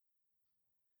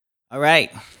All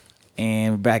right,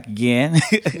 and we're back again.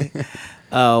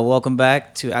 Welcome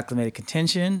back to Acclimated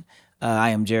Contention. I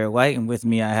am Jared White, and with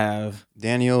me I have.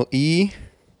 Daniel E.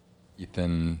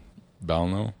 Ethan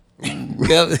Balno.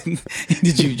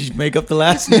 Did you make up the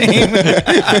last name?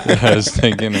 I was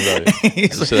thinking about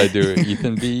it. Should I do it?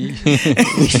 Ethan B?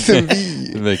 Ethan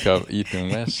B. Make up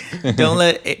Ethan West. Don't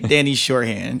let Danny's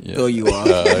shorthand throw you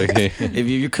off. Okay. If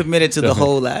you're committed to the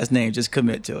whole last name, just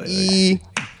commit to it. E.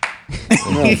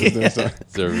 No, Is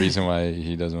there a reason why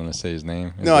he doesn't want to say his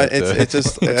name? no, it's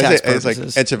just Tax it's like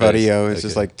purposes. Echevarria. It's Okay.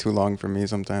 just like too long for me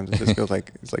sometimes. It just feels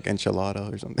like it's like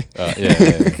enchilada or something. Yeah.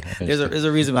 There's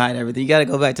a reason behind everything. You got to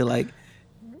go back to like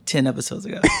 10 episodes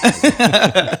ago.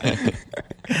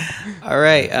 All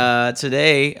right.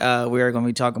 Today, we are going to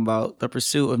be talking about the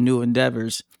pursuit of new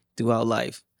endeavors throughout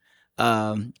life.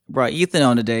 Brought Ethan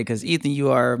on today because, Ethan,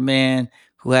 you are a man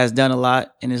who has done a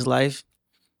lot in his life.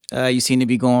 You seem to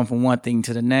be going from one thing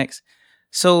to the next.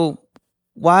 So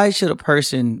why should a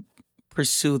person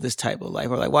pursue this type of life?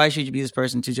 Or like, why should you be this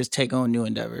person to just take on new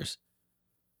endeavors?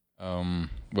 Well,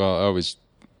 I always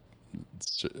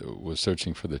was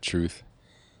searching for the truth,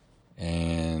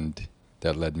 and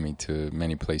that led me to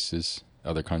many places,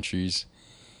 other countries,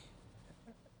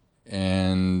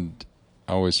 and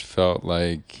I always felt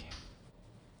like,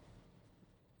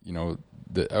 when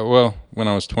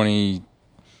I was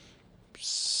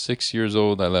 26 years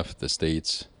old, I left the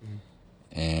States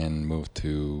and moved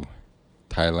to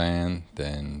Thailand,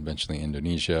 then eventually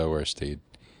Indonesia, where I stayed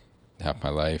half my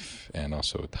life, and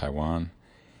also Taiwan.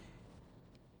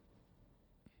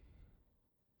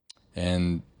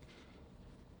 And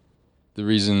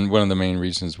one of the main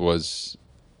reasons was,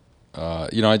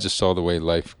 I just saw the way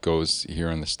life goes here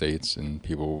in the States, and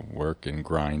people work and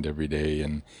grind every day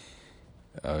and,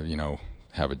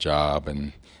 have a job,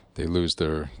 and they lose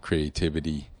their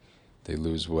creativity. They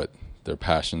lose what their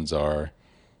passions are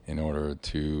in order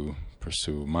to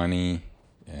pursue money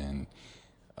and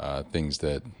things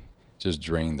that just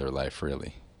drain their life,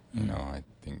 really. I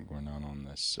think we're not on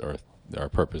this earth. Our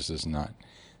purpose is not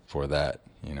for that,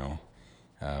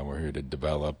 We're here to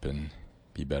develop and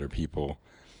be better people.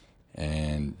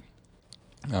 And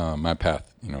my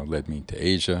path, led me to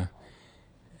Asia,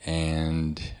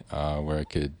 and where I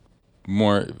could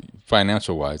more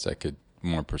financial-wise, I could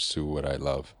more pursue what I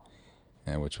love,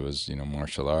 and which was,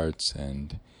 martial arts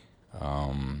and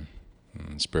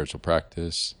spiritual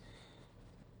practice.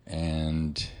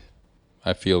 And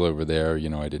I feel over there,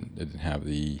 I didn't have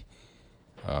the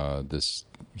this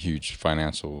huge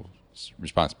financial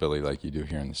responsibility like you do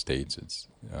here in the States. It's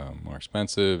more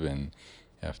expensive, and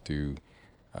you have to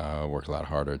work a lot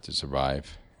harder to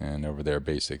survive. And over there,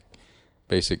 basic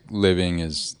living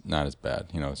is not as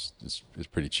bad. It's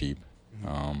pretty cheap.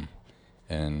 And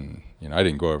I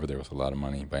didn't go over there with a lot of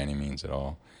money by any means at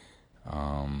all.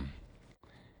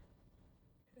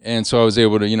 And so I was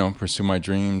able to pursue my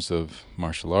dreams of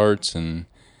martial arts, and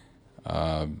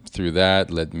through that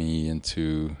led me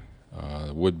into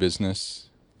the wood business,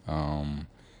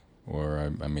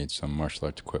 where I made some martial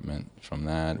arts equipment from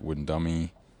that, wooden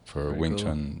dummy for Very Wing cool.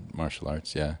 Chun martial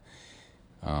arts, yeah.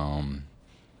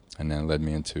 And then it led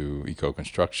me into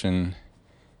eco-construction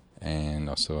and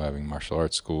also having martial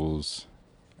arts schools.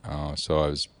 So I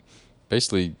was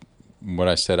basically what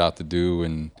I set out to do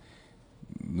and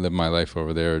live my life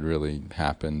over there. It really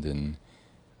happened, and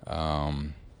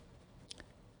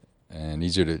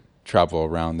easier to travel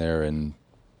around there. And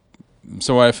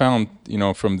so what I found,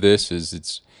 from this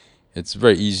is it's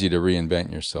very easy to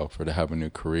reinvent yourself or to have a new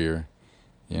career.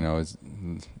 A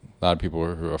lot of people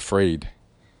are afraid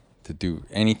to do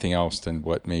anything else than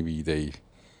what maybe they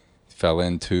fell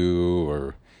into,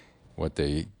 or what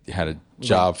they had a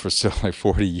job for so like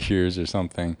 40 years or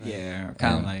something. Yeah,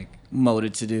 kind of And- like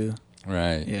molded to do.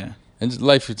 Right. Yeah. And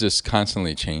life just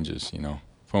constantly changes,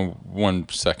 from one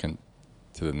second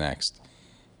to the next.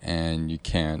 And you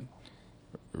can't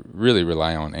really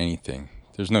rely on anything.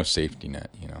 There's no safety net,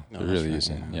 No, there that's really right,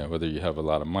 isn't. yeah. Whether you have a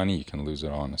lot of money, you can lose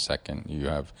it all in a second. You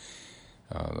have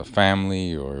a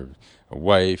family or a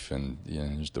wife, and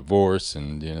there's divorce,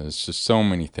 and there's just so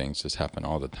many things just happen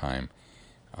all the time.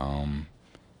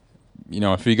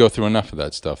 If you go through enough of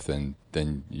that stuff, then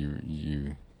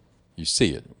you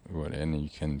see it, and you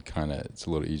can kind of, it's a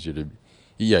little easier to,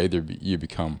 you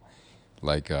become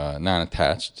like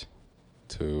non-attached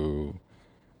to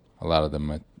a lot of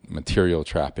the material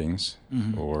trappings,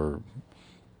 or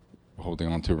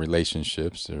holding on to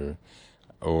relationships, or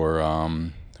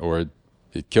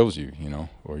it kills you,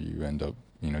 or you end up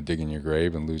digging your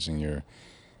grave and losing your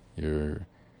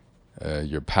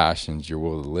passions, your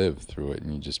will to live through it,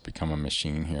 and you just become a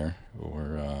machine here,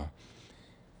 or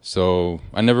So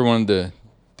I never wanted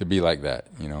to be like that.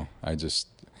 You know,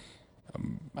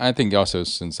 I think also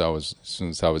since I was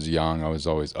young, I was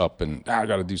always up and I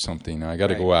got to do something. I got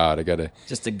to go out. I got to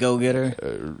Just a go-getter.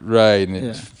 right. And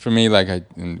Yeah. for me, like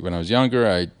when I was younger,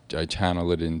 I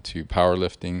channeled it into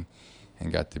powerlifting,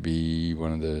 and got to be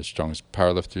one of the strongest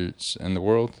powerlifters in the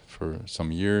world for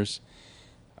some years.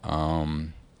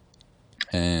 And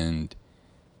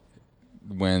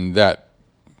when that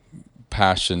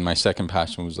passion, my second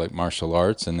passion was like martial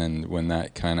arts, and then when I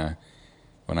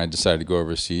decided to go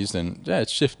overseas, then yeah, it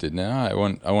shifted. Now I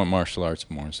want martial arts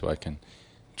more, so I can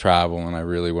travel, and I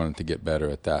really wanted to get better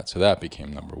at that. So that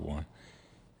became number one,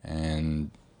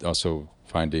 and also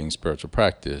finding spiritual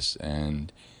practice,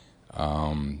 and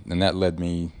that led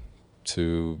me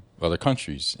to other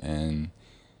countries, and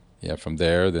yeah, from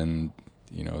there, then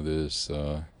there's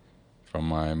from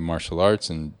my martial arts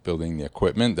and building the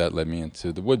equipment that led me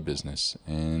into the wood business,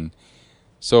 and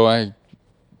so I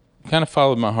kind of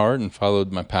followed my heart and followed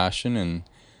my passion, and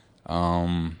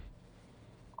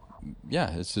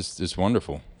yeah, it's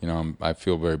wonderful. I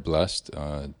feel very blessed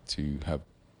to have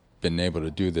been able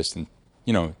to do this and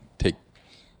take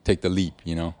the leap.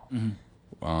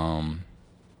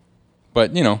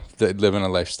 But living a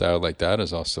lifestyle like that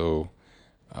is also.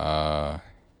 I've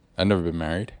never been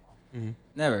married.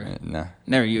 Never. Nah.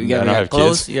 Never. You I ever don't got have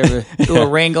close? kids. You ever threw a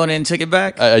ring on it and took it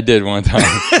back? I did one time.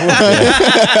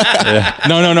 Yeah.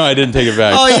 No, I didn't take it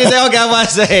back. Oh, you say, okay, I want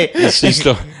to say. She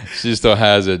still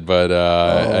has it, but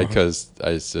because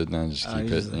I said no, just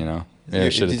keep it. Maybe I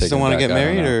should have You taken still it want to back. get I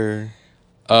don't married,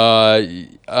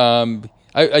 know. or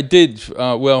I did.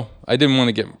 Well, I didn't want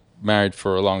to get married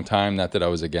for a long time. Not that I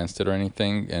was against it or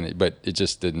anything, but it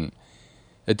just didn't.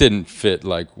 It didn't fit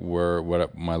like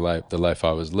the life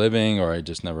I was living, or I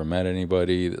just never met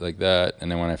anybody like that.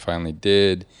 And then when I finally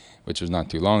did, which was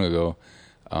not too long ago,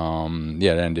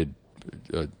 it ended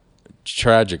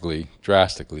tragically,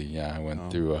 drastically. Yeah, I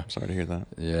went through a. Sorry to hear that.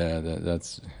 Yeah,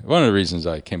 that's one of the reasons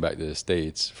I came back to the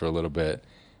States for a little bit.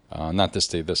 Not to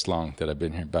stay this long, that I've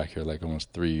been back here like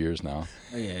almost 3 years now.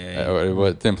 Oh, yeah. I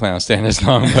didn't plan on staying this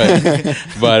long,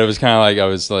 but it was kind of like I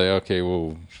was like, okay,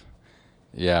 well,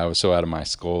 yeah, I was so out of my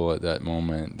skull at that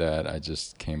moment that I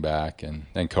just came back, and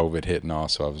then COVID hit and all,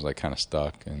 so I was like kind of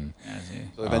stuck. And I see.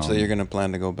 So eventually, you're gonna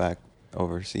plan to go back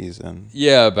overseas, and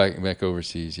yeah, back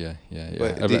overseas, yeah.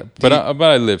 But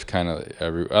I live kind of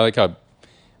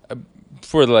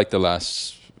for like the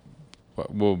last,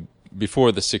 well,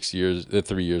 before the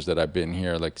 3 years that I've been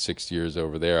here, like 6 years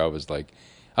over there, I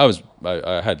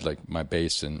had like my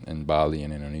base in Bali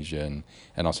and Indonesia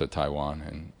and also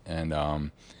Taiwan, and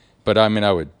but I mean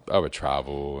I would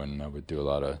travel, and I would do a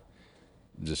lot of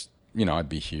just I'd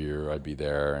be here, I'd be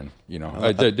there, and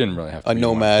I didn't really have to a be in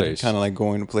one nomad, place. kind of like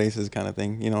going to places, kind of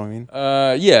thing. You know what I mean?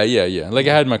 Yeah. Like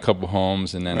I had my couple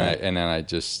homes, and then Right. I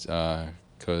just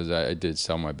because I did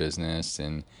sell my business,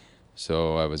 and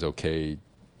so I was okay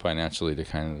financially to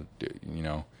kind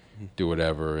of do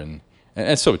whatever, and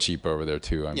it's so cheap over there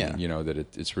too. I mean, Yeah.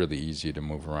 that it's really easy to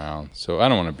move around. So I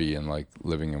don't want to be in like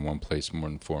living in one place more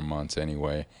than 4 months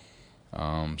anyway.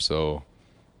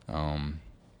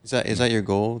 Is that your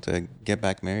goal, to get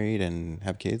back married and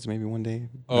have kids maybe one day?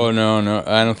 Oh no,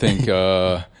 I don't think.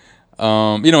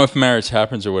 If marriage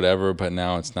happens or whatever, but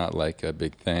now it's not like a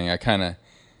big thing. I kind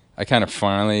of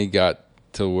finally got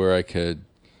to where I could.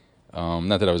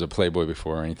 Not that I was a playboy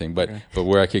before or anything, but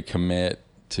where I could commit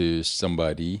to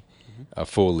somebody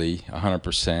fully,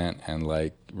 100%, and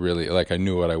like really, like I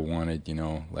knew what I wanted,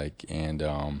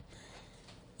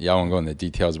 yeah, I won't go into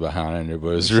details about how it ended, but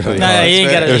it was really Nah, hard. you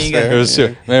ain't gotta- It was, you ain't gotta- it was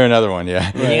maybe another one, yeah.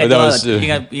 You But ain't that was,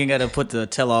 got to put the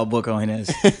tell-all book on his.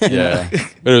 yeah,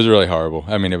 but it was really horrible.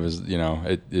 I mean, it was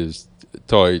it is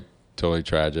totally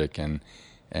tragic, and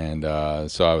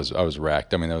so I was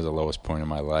wrecked. I mean, that was the lowest point in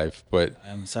my life. But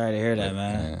I'm sorry to hear that,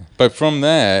 man. but from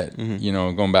that,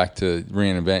 going back to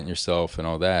reinventing yourself and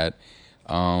all that,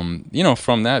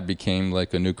 from that became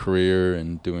like a new career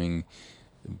and doing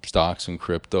stocks and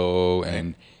crypto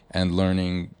and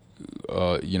learning,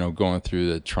 going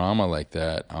through the trauma like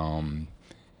that.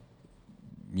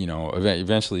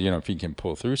 Eventually, if you can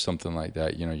pull through something like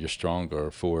that, you're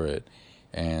stronger for it.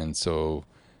 And so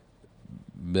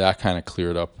that kind of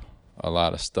cleared up a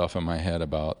lot of stuff in my head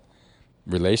about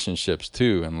relationships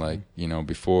too. And like,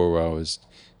 before, where I was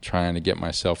trying to get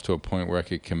myself to a point where I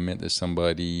could commit to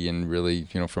somebody and really,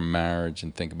 for marriage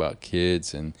and think about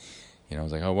kids. And, I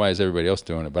was like, oh, why is everybody else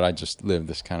doing it? But I just lived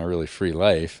this kind of really free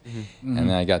life. And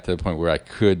then I got to the point where I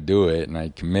could do it, and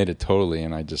I committed totally,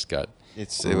 and I just got It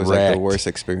was like the wrecked. worst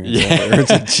experience Yeah. ever. It's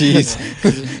like,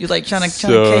 jeez. You're like trying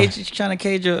So- to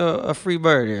cage a free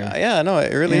bird here. Yeah, no,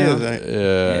 it really Yeah. is.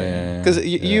 Yeah. Because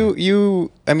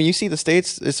you, I mean, you see the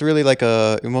States, it's really like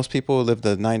most people live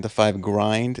the 9 to 5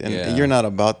 grind, and Yeah. you're not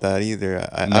about that either.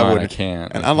 No, I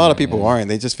can't. And I a lot of can't, people yeah. aren't.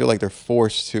 They just feel like they're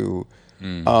forced to.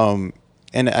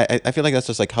 And I feel like that's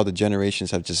just like how the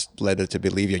generations have just led us to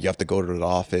believe you have to go to the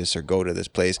office or go to this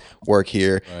place, work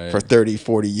here Right. for 30,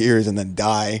 40 years and then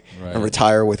die Right. and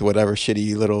retire with whatever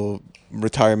shitty little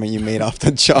retirement you made off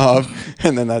the job,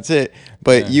 and then that's it.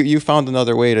 But you found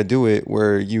another way to do it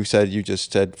where you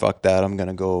just said, fuck that, I'm going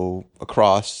to go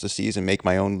across the seas and make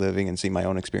my own living and see my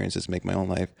own experiences, make my own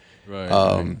life. Right,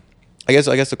 right. I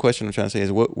guess the question I'm trying to say is,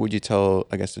 what would you tell,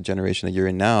 I guess, the generation that you're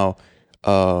in now,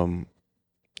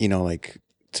 like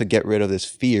to get rid of this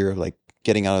fear of like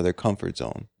getting out of their comfort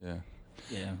zone? Yeah.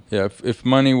 Yeah. Yeah. If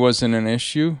money wasn't an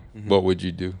issue, Mm-hmm. what would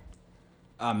you do?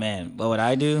 Oh man, what would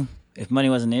I do if money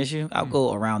was an issue? I'll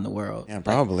go around the world. Yeah,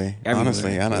 probably. everywhere.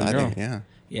 Honestly, I There you think, go. yeah.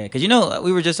 Yeah, because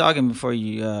we were just talking before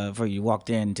you walked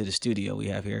into the studio we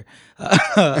have here.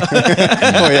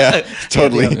 Oh yeah,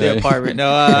 totally. The apartment. No,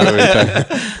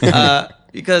 Yeah.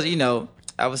 because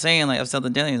I was saying, like, I was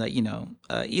telling Dylan, like,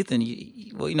 Ethan,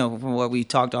 from what we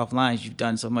talked offline, you've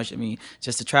done so much. I mean,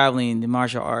 just the traveling, the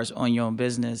martial arts, on your own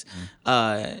business,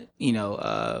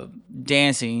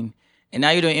 dancing, and now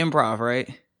you're doing improv, right?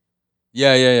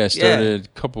 Yeah. Started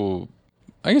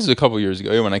I guess a couple years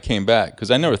ago when I came back,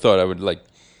 because I never thought I would like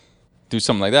do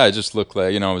something like that. I just looked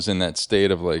like, I was in that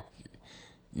state of like,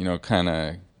 kind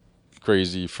of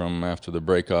crazy from after the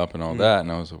breakup and all that.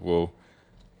 And I was like, well,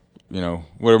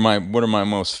 what are my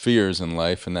most fears in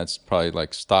life? And that's probably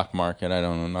like stock market. I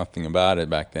don't know nothing about it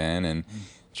back then, and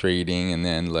trading, and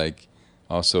then like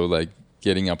also like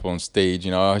getting up on stage.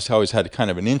 I always had kind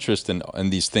of an interest in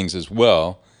these things as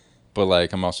well, but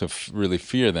like I'm also really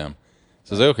fear them.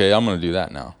 So I was like, okay, I'm gonna do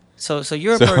that now. So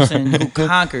you're a person who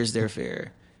conquers their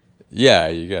fear. Yeah,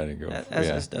 you gotta go.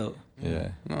 That's dope. Yeah,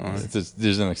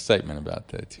 there's an excitement about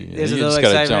that too. There's a You little just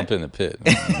gotta excitement. jump in the pit.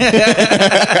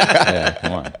 Yeah,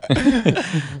 come on.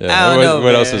 Yeah, I don't know,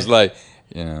 what else man. is like?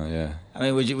 Yeah. I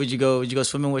mean, would you go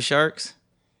swimming with sharks?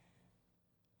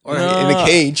 Or No. In the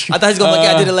cage. I thought he was going.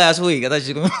 I did it last week. I thought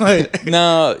you was going.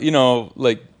 No,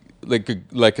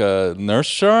 like a nurse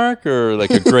shark or like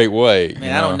a great white.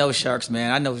 Man, I don't know sharks,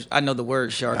 man. I know the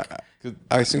word shark.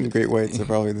 I assume the great whites are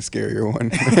probably the scarier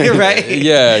one. Right?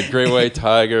 Yeah, great white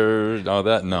tiger, all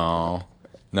that. No.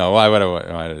 Why would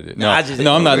I do? No, I just-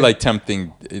 no, I'm not like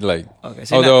tempting. Like, Okay,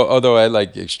 so you're although I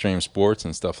like extreme sports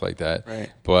and stuff like that. Right.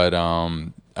 But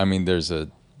I mean, there's a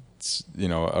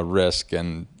risk,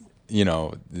 and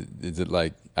is it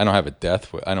like I don't have a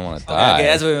death? I don't want to die. Okay,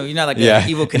 that's what you're not like Yeah.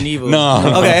 Evil Knievel.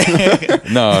 No. Okay.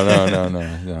 No.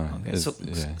 Okay, It's- so,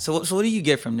 yeah. so what do you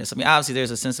get from this? I mean, obviously,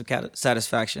 there's a sense of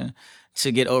satisfaction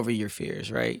to get over your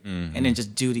fears, right? Mm-hmm. And then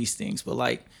just do these things. But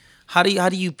like, how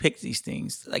do you pick these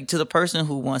things? Like, to the person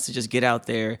who wants to just get out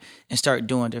there and start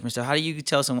doing different stuff, how do you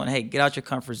tell someone, hey, get out your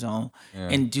comfort zone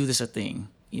and do this a thing?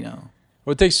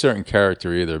 Well, it takes certain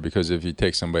character either, because if you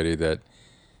take somebody that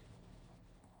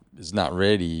is not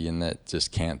ready and that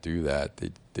just can't do that,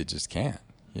 they just can't.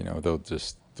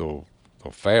 They'll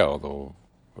fail. They'll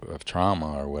have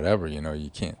trauma or whatever. You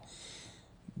can't.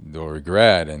 They'll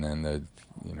regret, and then they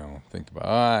think about,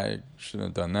 I shouldn't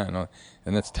have done that,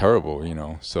 and that's terrible.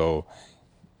 So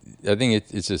I think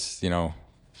it's just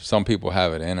some people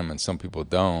have it in them and some people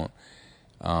don't.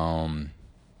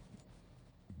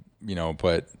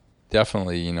 But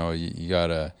definitely, you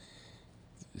gotta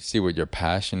see what your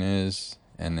passion is,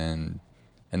 and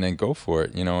then go for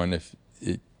it. And if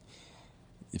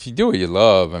you do what you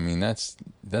love, I mean, that's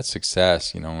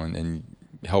success. And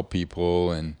help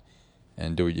people and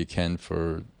do what you can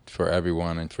for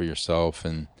everyone and for yourself,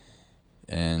 and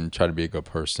try to be a good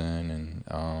person,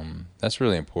 and that's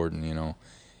really important.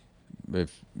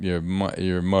 If your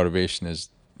motivation is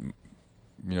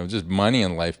just money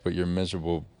in life, but you're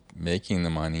miserable making the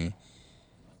money.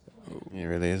 It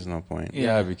really is no point.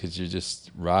 Yeah, because you're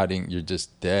just rotting. You're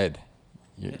just dead.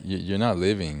 You're not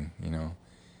living. Yeah,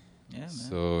 man.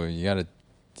 So you got to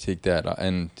take that.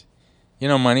 And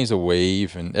money's a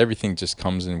wave, and everything just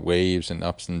comes in waves and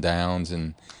ups and downs,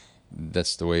 and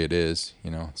that's the way it is.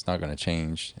 It's not going to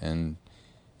change. And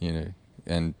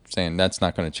and saying that's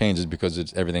not going to change is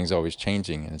because everything's always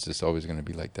changing, and it's just always going to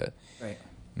be like that. Right.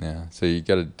 Yeah. So you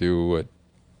got to do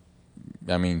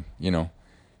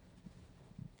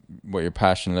what you're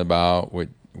passionate about,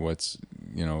 what's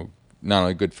not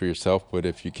only good for yourself, but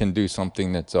if you can do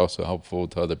something that's also helpful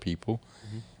to other people,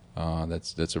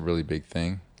 that's a really big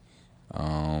thing.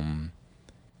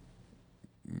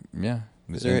 yeah.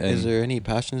 Is there any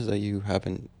passions that you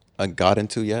haven't got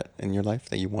into yet in your life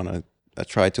that you want to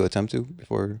try to attempt to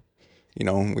before,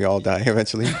 we all die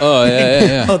eventually? Oh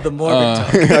yeah. Oh, the morbid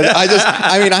talk.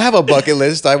 I mean, I have a bucket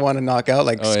list I want to knock out,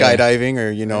 like Oh, yeah. skydiving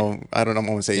or, I don't know, I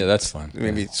want to say, Yeah, that's fun.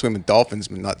 maybe swim with dolphins,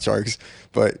 but not sharks.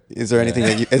 But is there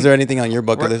anything is there anything on your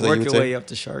bucket list that Work you would your say? way up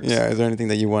to sharks. Yeah, is there anything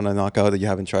that you want to knock out that you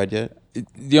haven't tried yet?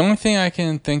 The only thing I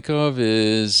can think of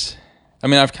is, I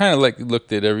mean, I've kind of like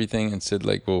looked at everything and said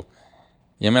like, well,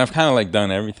 yeah, I mean, I've kind of like done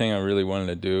everything I really wanted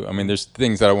to do. I mean, there's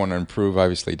things that I want to improve,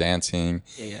 obviously dancing,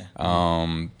 Yeah.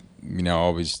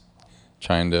 always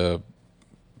trying to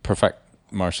perfect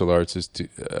martial arts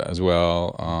as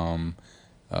well.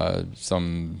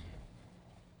 Some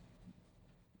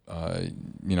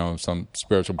some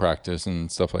spiritual practice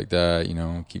and stuff like that,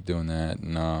 keep doing that.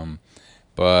 And,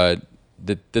 but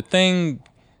the thing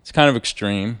is kind of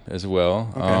extreme as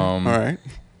well. Okay. All right.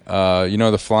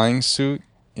 The flying suit,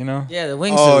 Yeah, the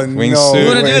wingsuit. Oh, Wingsuit. no. You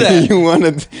wanna do that? You want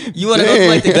to? You want to go to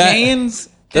like the canyons?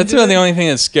 That's about the only thing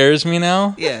that scares me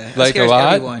now. Yeah, that like a scares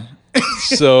lot. everyone.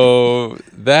 So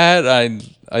that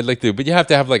I'd like to do, but you have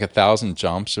to have like 1,000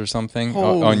 jumps or something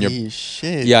on your. Holy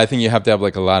shit. Yeah, I think you have to have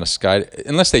like a lot of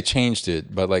unless they changed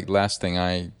it. But like last thing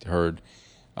I heard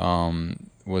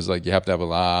was like you have to have a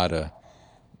lot of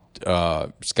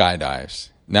skydives.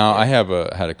 Now I had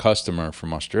a customer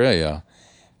from Australia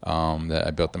that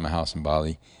I built them a house in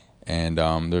Bali, and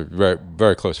they're very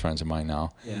very close friends of mine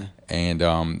now. Yeah. And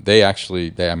they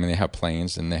have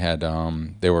planes, and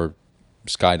they were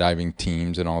skydiving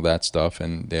teams and all that stuff,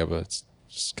 and they have a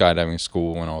skydiving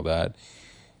school and all that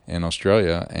in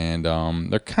Australia, and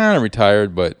they're kind of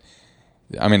retired, but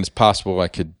I mean it's possible I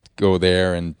could go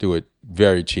there and do it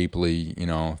very cheaply,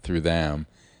 through them,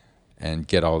 and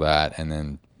get all that, and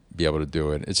then be able to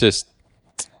do it. It's just,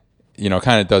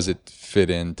 kind of does it fit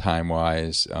in time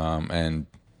wise, and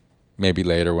maybe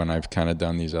later when I've kind of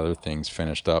done these other things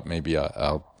finished up, maybe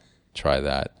I'll try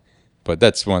that. But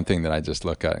that's one thing that I just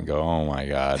look at and go, oh my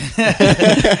God.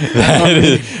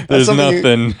 There's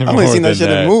nothing. I've only seen that shit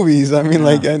that. in movies. I mean,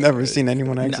 like, I've never seen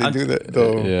anyone actually do that,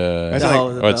 though. Yeah. It's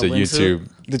It's a wingsuit? YouTube.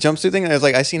 The jumpsuit thing, I was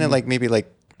like, I seen it like maybe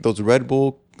like those Red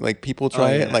Bull, like people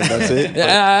try it. Like, that's it.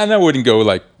 Yeah, and I wouldn't go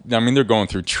like, I mean, they're going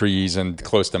through trees and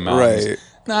close to mountains. Right.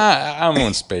 Nah, I'm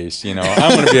in space, I'm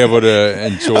going to be able to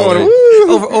enjoy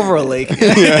over a lake.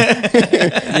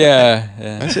 Yeah.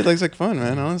 That shit looks like fun,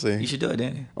 man, honestly. You should do it,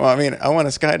 Danny. Well, I mean, I want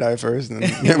to skydive first and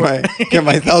get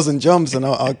my 1,000 jumps, and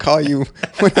I'll call you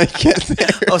when I get there.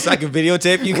 Oh, so I can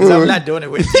videotape you because I'm not doing it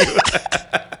with you.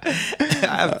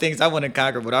 I have things I want to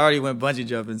conquer, but I already went bungee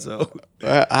jumping, so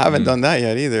I haven't done that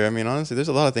yet either. I mean, honestly, there's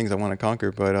a lot of things I want to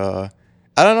conquer, but I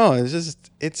don't know.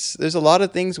 There's a lot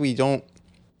of things we don't.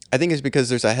 I think it's because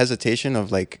there's a hesitation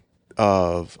of like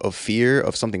of fear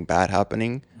of something bad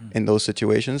happening in those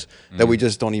situations that we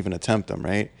just don't even attempt them,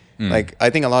 right? Like, I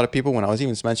think a lot of people, when I was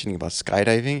even mentioning about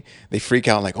skydiving, they freak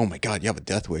out like, oh my God, you have a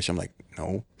death wish. I'm like,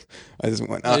 no, I just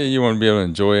want. You want to be able to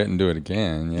enjoy it and do it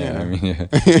again. Yeah. Yeah. I mean,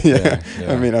 yeah.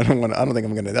 I mean, I don't think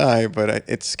I'm gonna die, but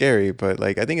it's scary. But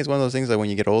like, I think it's one of those things that when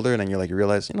you get older and then you're like, you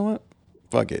realize, you know what?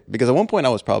 Fuck it. Because at one point I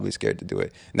was probably scared to do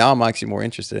it. Now I'm actually more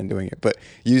interested in doing it. But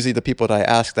usually the people that I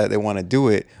ask that they want to do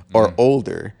it are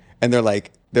older, and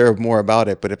they're more about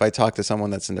it. But if I talk to someone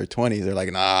that's in their 20s, they're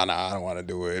like, nah, I don't want to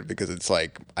do it because it's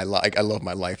like I love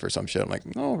my life or some shit. I'm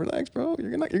like, no, relax, bro.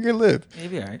 You're gonna live. you'll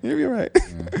be all right. You'll be all right.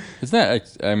 it's not,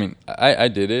 I mean, I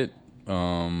did it.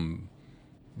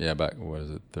 Back, what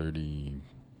is it, 33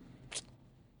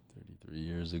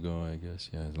 years ago, I guess.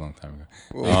 Yeah, it's a long time ago.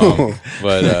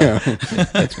 But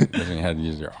that's when you had to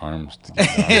use your arms to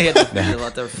get You have to feel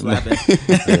out there flapping.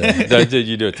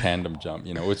 You do a tandem jump,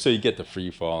 so you get the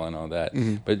free fall and all that.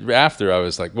 But after I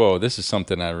was like, whoa, this is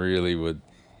something I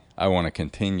want to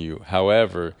continue.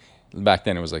 However, back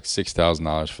then it was like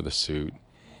 $6,000 for the suit.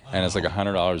 And it's like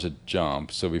 $100 a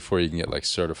jump. So before you can get like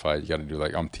certified, you got to do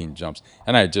like umpteen jumps.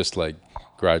 And I just like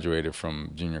graduated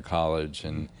from junior college,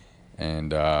 and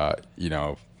I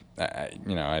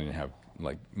didn't have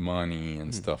like money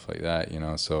and stuff like that,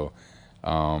 so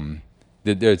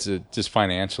there's just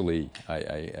financially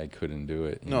I couldn't do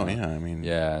it. No, yeah, I mean,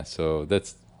 yeah, so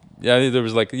there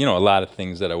was like a lot of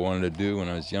things that I wanted to do when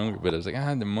I was younger, but I was like,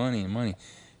 the money,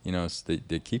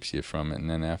 that keeps you from it. And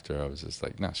then after I was just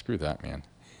like, nah, screw that, man.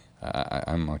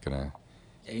 I'm not gonna,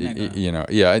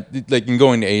 like, and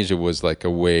going to Asia was like a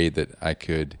way that I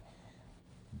could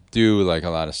do like a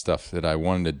lot of stuff that I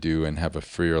wanted to do and have a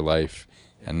freer life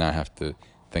and not have to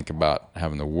think about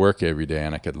having to work every day,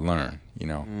 and I could learn,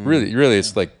 really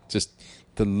it's like just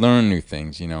to learn new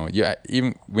things,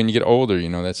 even when you get older,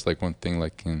 that's like one thing,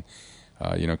 like in,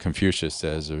 Confucius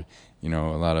says, or, you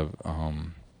know, a lot of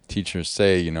teachers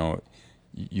say, you know,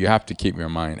 you have to keep your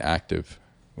mind active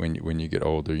when you get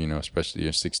older, you know, especially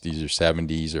your 60s or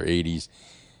 70s or 80s.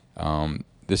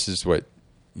 This is what,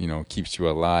 you know, keeps you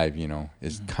alive, you know,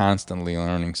 is constantly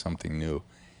learning something new,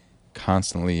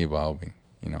 constantly evolving,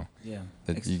 you know. Yeah.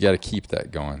 You got to keep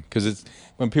that going, because it's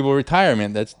when people retire,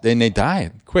 man, then they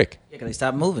die quick. Yeah, 'cause they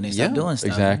stop moving, they stop doing stuff.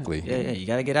 Exactly. Yeah, you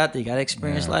gotta get out there, you gotta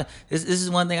experience life. This is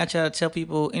one thing I try to tell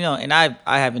people, you know, and I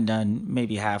haven't done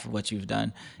maybe half of what you've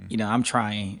done. You know, I'm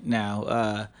trying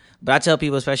now. But I tell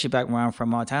people, especially back where I'm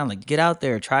from all the time, like, get out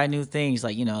there, try new things.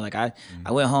 Like, you know, like I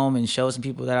went home and showed some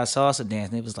people that I salsa dance,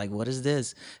 and it was like, what is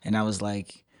this? And I was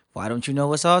like, why don't you know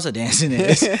what salsa dancing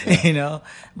is? You know,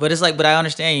 but it's like, but I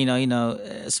understand, you know,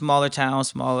 smaller town,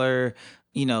 smaller,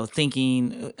 you know,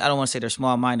 thinking. I don't want to say they're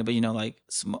small minded, but you know, like,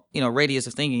 you know, radius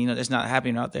of thinking. You know, it's not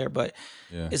happening out there. But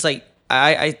it's like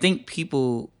I think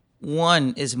people.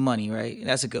 One is money, right?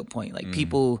 That's a good point. Like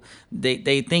people,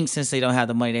 they think since they don't have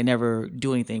the money, they never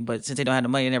do anything. But since they don't have the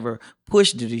money, they never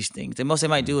push to do these things. The most they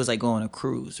might do is like go on a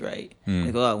cruise, right?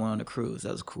 They go out, went on a cruise.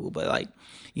 That was cool. But like,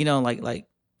 you know, like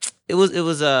it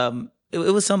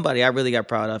was somebody I really got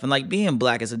proud of. And like being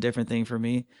black is a different thing for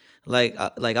me. Like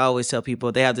I always tell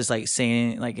people, they have this like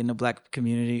saying like in the black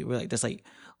community where like that's like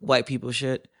white people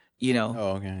shit, you know. Oh,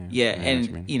 okay. Yeah, I know what you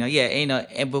and mean. you know, yeah, and, you know,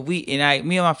 and but me and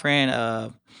my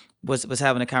friend was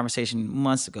having a conversation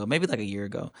months ago, maybe like a year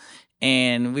ago,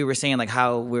 and we were saying like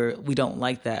how we don't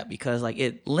like that because like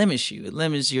it limits you, it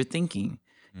limits your thinking.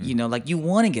 You know, like you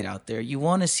want to get out there, you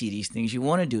want to see these things, you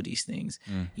want to do these things.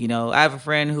 You know, I have a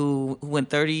friend who went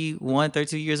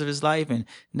 32 years of his life and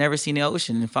never seen the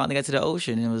ocean, and finally got to the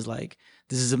ocean and was like,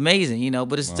 this is amazing, you know.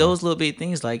 But it's those little bit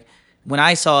things like. When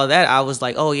I saw that, I was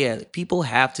like, oh yeah, people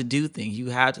have to do things. You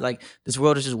have to, like, this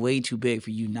world is just way too big for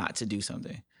you not to do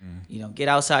something. You know, get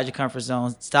outside your comfort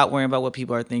zone. Stop worrying about what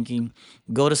people are thinking.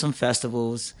 Go to some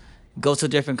festivals. Go to a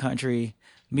different country.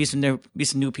 Meet some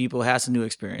new people. Have some new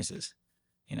experiences.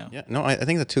 You know. Yeah, no, I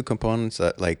think the two components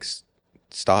that like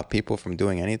stop people from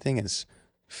doing anything is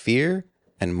fear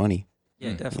and money.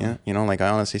 Yeah, definitely. Yeah, you know, like I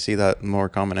honestly see that more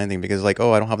common than anything because like,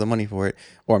 oh, I don't have the money for it,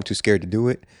 or I'm too scared to do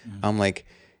it. I'm like,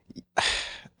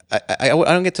 I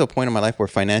don't get to a point in my life where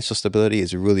financial stability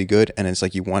is really good, and it's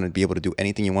like you want to be able to do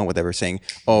anything you want without ever saying,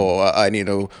 oh, I need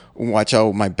to watch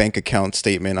out my bank account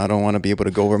statement. I don't want to be able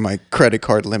to go over my credit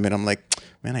card limit. I'm like,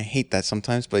 man, I hate that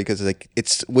sometimes, because like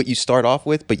it's what you start off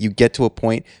with, but you get to a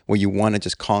point where you want to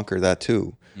just conquer that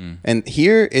too. And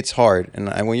here it's hard,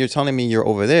 and when you're telling me you're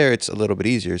over there, it's a little bit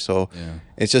easier. So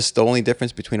it's just the only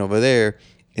difference between over there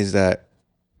is that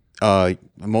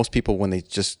most people, when they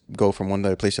just go from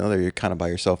one place to another, you're kind of by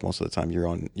yourself most of the time.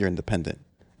 You're independent,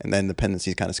 and then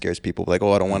dependency kind of scares people. Like,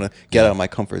 oh, I don't want to get out of my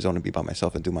comfort zone and be by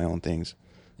myself and do my own things.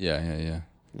 Yeah.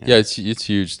 It's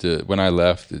huge. When I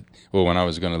left, when I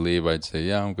was going to leave, I'd say,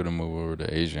 yeah, I'm going to move over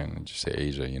to Asia, and just say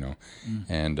Asia, you know,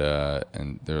 and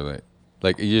they're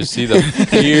like you see the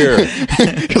fear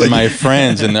in my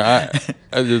friends, and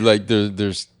they're like,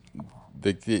 they're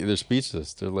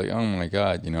speechless. They're like, oh my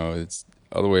God, you know, it's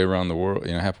all the way around the world,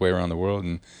 you know, halfway around the world,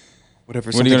 and what are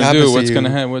you gonna do? What's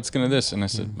gonna happen? What's gonna this? And I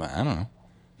said, I don't know.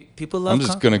 People love. I'm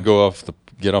just gonna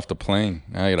get off the plane.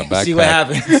 I got a backpack. See what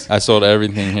happens. I sold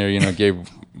everything here, you know. Gave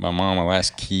my mom my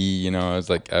last key, you know. I was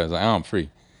like, oh, I'm free.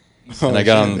 And I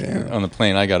got on the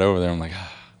plane. I got over there. I'm like,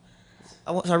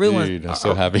 I really I'm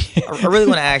so happy. I really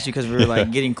want to ask you, because we were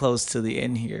like getting close to the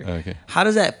end here. Okay. How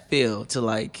does that feel to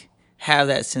like have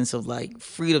that sense of like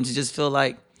freedom, to just feel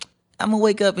like I'm gonna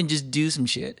wake up and just do some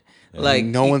shit? Like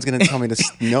no one's gonna tell me to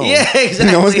no. Yeah,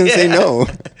 exactly. No one's gonna say no.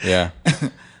 Yeah.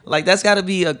 Like that's got to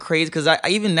be a crazy, because I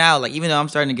even now, like, even though I'm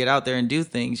starting to get out there and do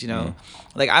things, you know,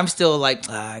 like I'm still like,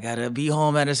 I gotta be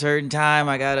home at a certain time.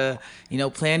 I gotta, you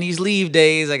know, plan these leave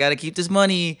days. I gotta keep this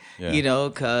money, you know,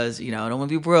 because, you know, I don't want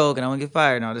to be broke and I want to get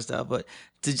fired and all this stuff. But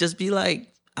to just be like,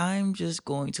 I'm just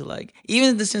going to, like, even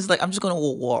in the sense like I'm just gonna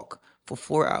walk for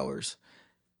 4 hours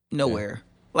nowhere.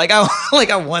 Like I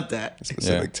want that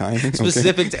Specific time.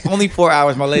 specific. Only 4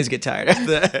 hours. My legs get tired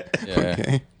after that. Yeah.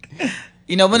 Okay.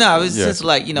 You know, but no, it was just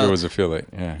like, you know, what does it feel like?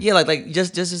 Yeah, like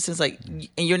just since like,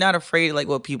 and you're not afraid like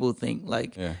what people think,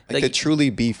 like to truly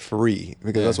be free,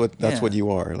 because that's what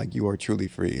you are. Like you are truly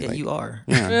free. Yeah, like, you are.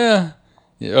 Yeah.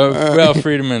 Well,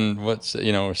 freedom and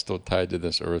we're still tied to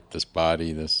this earth, this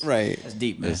body, this That's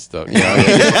deep, man. this stuff. You know,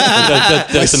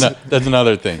 that's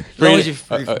another thing. long as you're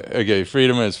Freedom,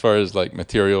 freedom as far as like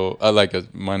material,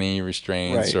 like money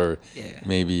restraints, or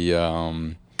maybe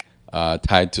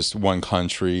tied to one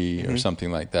country or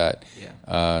something like that.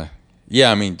 I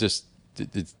mean, just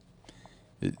it's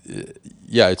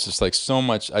just like so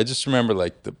much. I just remember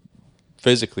like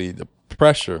physically the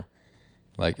pressure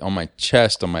like on my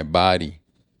chest, on my body,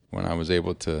 when I was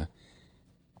able to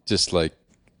just like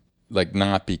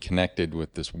not be connected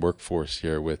with this workforce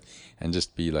here and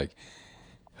just be like,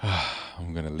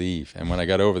 I'm gonna leave. And when I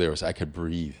got over there, I could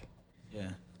breathe.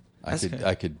 Yeah.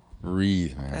 I could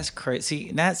breathe, man. That's crazy.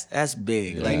 See, that's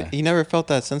big. Yeah. Like, You never felt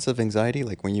that sense of anxiety,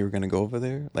 like when you were gonna go over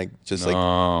there, like just like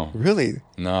No. really?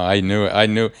 No, I knew it. I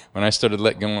knew when I started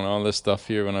letting go of all this stuff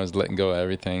here, when I was letting go of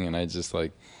everything, and I just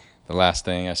like the last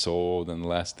thing I sold and the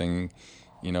last thing,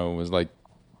 was like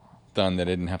done that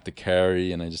I didn't have to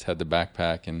carry, and I just had the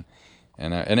backpack and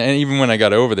even when I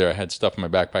got over there, I had stuff in my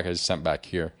backpack I just sent back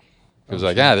here. It was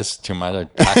like, this is too much. I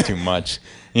packed too much,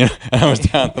 And I was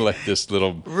down to like this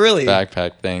little Really?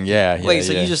 backpack thing. Yeah. wait,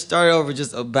 so yeah. you just started over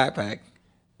just a backpack?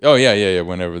 Oh yeah.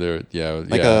 Whenever they're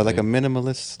Like a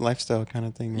minimalist lifestyle kind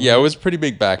of thing. Yeah, it was a pretty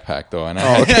big backpack though, and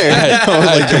I okay.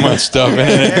 I had too much stuff in it.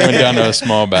 It went down to a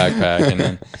small backpack, and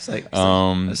then It's like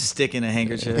a stick in a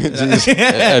handkerchief.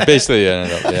 I basically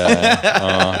ended up,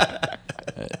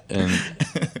 and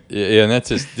that's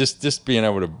just being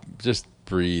able to just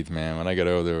breathe, man. When I got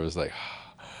over there, it was like,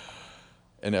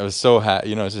 and I was so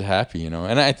happy, just happy, and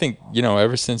I think,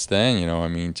 ever since then, I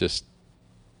mean, just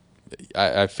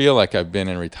I feel like I've been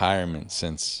in retirement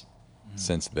since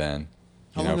then.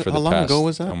 How For the long past ago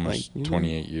was that? almost Like,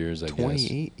 28 years, I guess.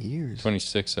 28 years.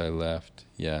 26 I left.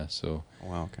 Yeah, so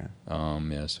Wow. Okay.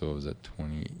 yeah, so it was at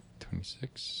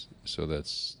 26. So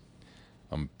that's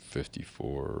I'm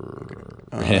 54.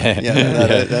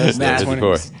 that's Math,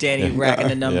 24. Danny racking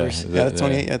the numbers. Yeah, that's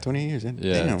 28. Yeah, 28 years. Yeah,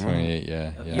 Damn, wow. 28.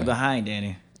 Yeah. You're behind,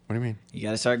 Danny. What do you mean? You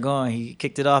gotta start going. He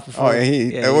kicked it off before.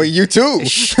 Oh, well, you too.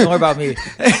 Shh, don't worry about me.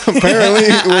 Apparently,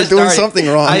 we're doing something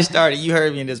wrong. I started. You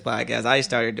heard me in this podcast. I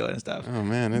started doing stuff. Oh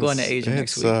man, I'm going to Asia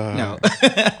next week. No.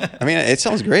 I mean, it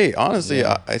sounds great. Honestly,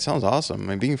 it sounds awesome. I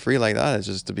mean, being free like that is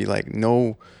just to be like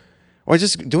or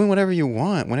just doing whatever you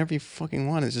want, whenever you fucking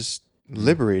want. It's just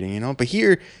liberating, But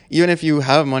here, even if you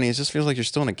have money, it just feels like you're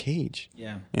still in a cage.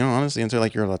 Yeah. Honestly, until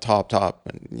like you're the top,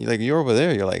 and you're over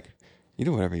there, you're like, you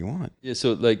do whatever you want. Yeah,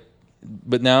 so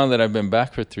but now that I've been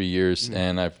back for 3 years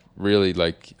and I've really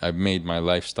I've made my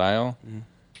lifestyle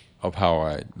of how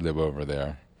I live over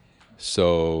there.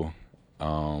 So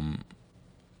I'm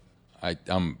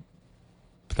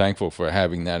thankful for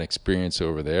having that experience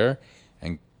over there,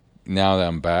 and now that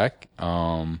I'm back,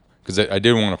 because I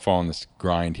didn't want to fall in this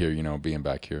grind here, being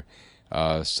back here.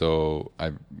 So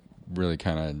I really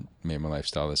kind of made my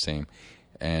lifestyle the same,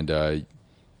 and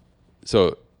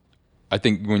so I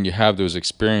think when you have those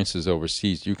experiences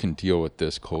overseas, you can deal with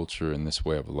this culture and this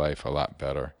way of life a lot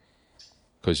better,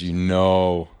 because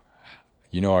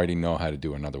already know how to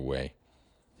do another way.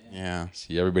 Yeah.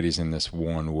 See, everybody's in this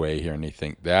one way here, and they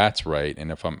think that's right.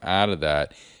 And if I'm out of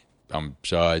that, I'm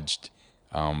judged.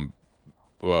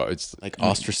 Well, it's like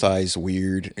ostracized,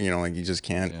 weird. Like you just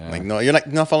can't. Yeah. Like no, you're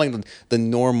not following the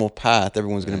normal path.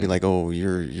 Everyone's gonna be like, oh,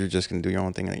 you're just gonna do your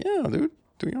own thing. Like, yeah, dude,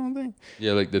 do your own thing.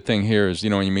 Yeah, like the thing here is,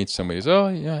 when you meet somebody, it's, oh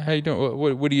yeah, how you doing?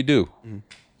 What do you do?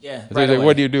 Yeah. Right, like,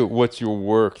 what do you do? What's your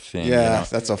work thing? Yeah,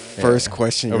 that's a first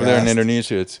question. Over there in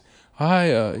Indonesia, it's, hi,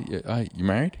 you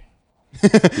married?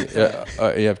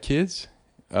 You have kids?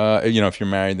 If you're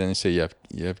married, then they say you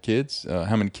have kids.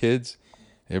 How many kids?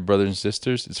 You have brothers and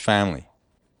sisters. It's family.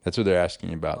 That's what they're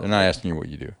asking you about. They're not asking you what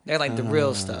you do. They're like the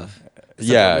real stuff. The Yeah, stuff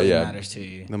that really yeah. matters to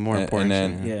you. The more important.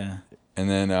 And then- shit, Yeah. And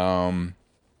then,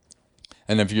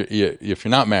 and if you're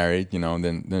not married,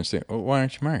 then they say, oh, why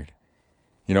aren't you married?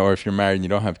 Or if you're married and you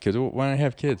don't have kids, well, why don't you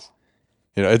have kids?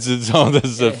 It's all this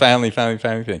is a family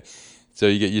thing. So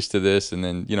you get used to this, and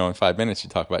then in 5 minutes you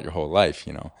talk about your whole life.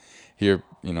 Here,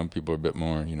 people are a bit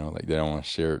more, like they don't want to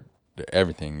share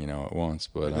everything, at once.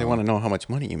 But they want to know how much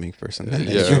money you make first, and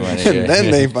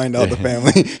then they find out the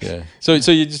family. Yeah. So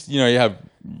you just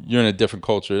you're in a different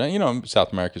culture.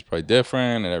 South America is probably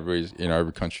different, and every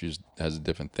country has a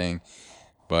different thing.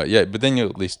 But then you'll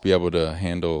at least be able to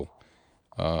handle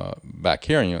back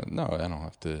here, and no, I don't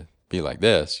have to be like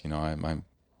this. I'm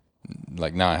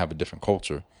like, now I have a different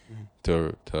culture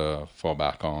to fall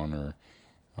back on, or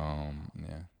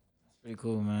yeah. Pretty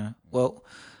cool, man. Well,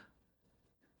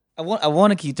 I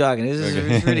want to keep talking. This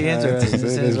is really interesting. It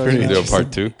is really pretty Do a interesting.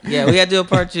 part 2. Yeah, we got to do a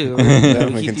part 2.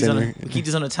 Definitely We keep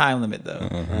this on a time limit, though.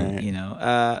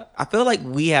 Right. I feel like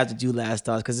we have to do last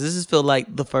thoughts because this is feel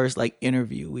like the first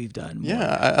interview we've done.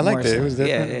 Yeah, I liked it. It was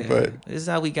different, but this is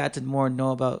how we got to more know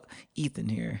about Ethan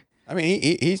here. I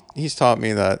mean, he's taught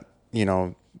me that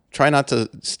try not to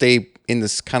stay in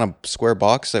this kind of square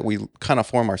box that we kind of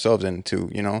form ourselves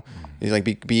into. He's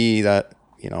like, be that,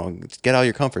 get out of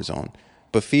your comfort zone.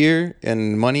 But fear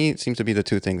and money seems to be the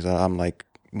two things that I'm like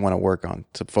want to work on,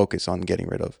 to focus on getting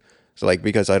rid of. So like,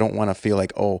 because I don't want to feel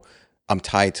like, oh, I'm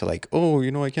tied to like, oh,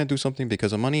 I can't do something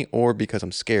because of money or because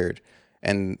I'm scared.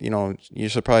 And you're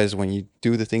surprised when you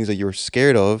do the things that you're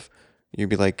scared of, you'd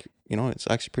be like, it's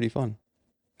actually pretty fun.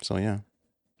 So yeah.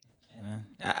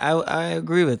 I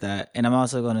agree with that, and I'm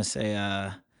also gonna say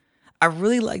I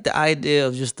really like the idea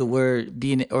of just the word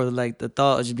being, or like the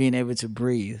thought of just being able to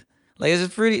breathe. Like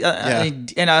it's pretty,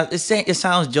 it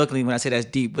sounds jokingly when I say that's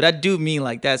deep, but I do mean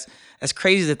like that's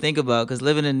crazy to think about, because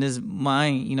living in this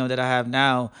mind, that I have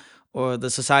now, or the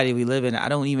society we live in, I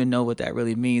don't even know what that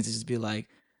really means. To just be like,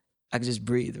 I can just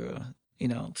breathe, bro.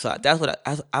 So that's what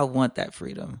I want, that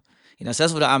freedom. So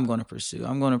that's what I'm going to pursue.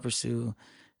 I'm going to pursue,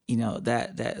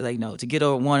 that like, to get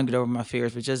over my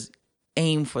fears, but just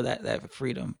aim for that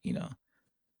freedom. Yeah.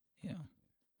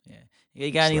 You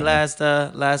got any last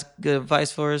good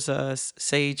advice for us,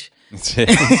 Sage? Sage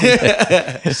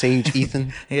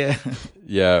Ethan. Yeah.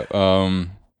 Yeah.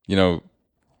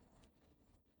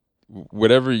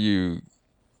 Whatever you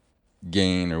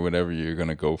gain or whatever you're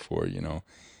gonna go for,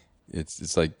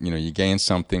 it's like, you gain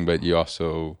something, but you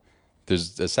also,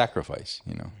 there's a sacrifice,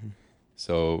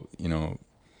 So,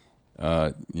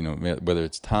 whether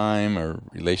it's time or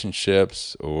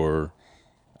relationships or,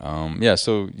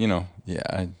 so,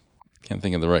 I can't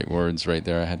think of the right words right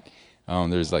there. I had,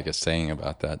 there's like a saying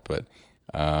about that, but,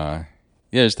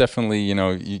 it's definitely,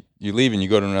 you leave and you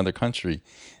go to another country.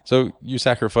 So you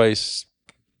sacrifice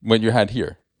what you had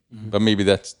here, but maybe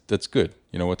that's good.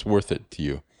 What's worth it to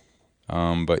you.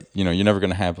 But you're never going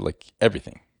to have like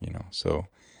everything, so,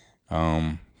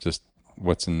 just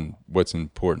what's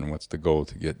important, what's the goal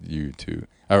to get you to,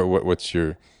 or what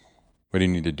do you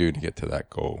need to do to get to that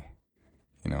goal,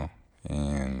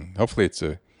 and hopefully it's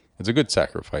a good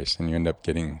sacrifice and you end up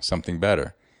getting something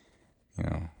better,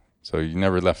 so you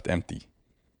never left empty.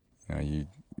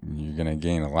 You're going to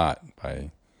gain a lot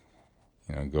by,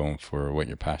 going for what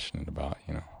you're passionate about,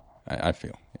 I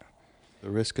feel. Yeah. The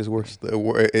risk is worth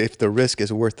if the risk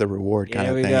is worth the reward, kind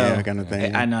of thing. Yeah, kind of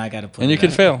thing. I know I got to put. And you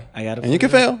can fail. And you can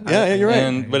fail. Yeah, you're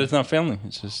right. But it's not failing.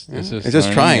 It's just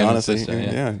trying. Honestly,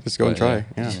 just go and try.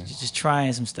 Yeah, just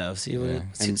trying some stuff. See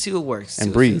what works.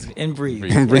 And breathe. And breathe.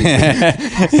 Breathe.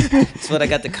 That's what I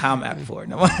got the Calm app for.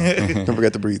 No. Don't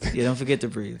forget to breathe. Yeah, don't forget to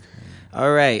breathe.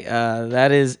 All right,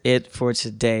 that is it for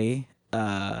today.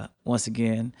 Once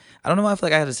again, I don't know why I feel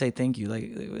like I had to say thank you. Like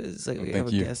it's like we have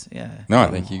a guest. Yeah. No,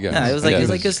 thank you guys. Yeah, it was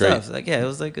like good stuff. Like it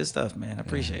was like good stuff, man. I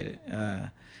appreciate it.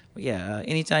 But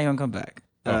anytime you want to come back.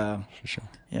 For sure.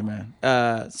 Yeah, man.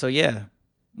 So yeah.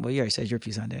 Well, you already said your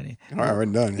piece on Danny. All right, we're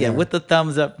done. Yeah, with the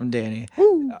thumbs up from Danny.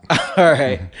 All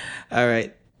right.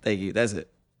 Thank you. That's it.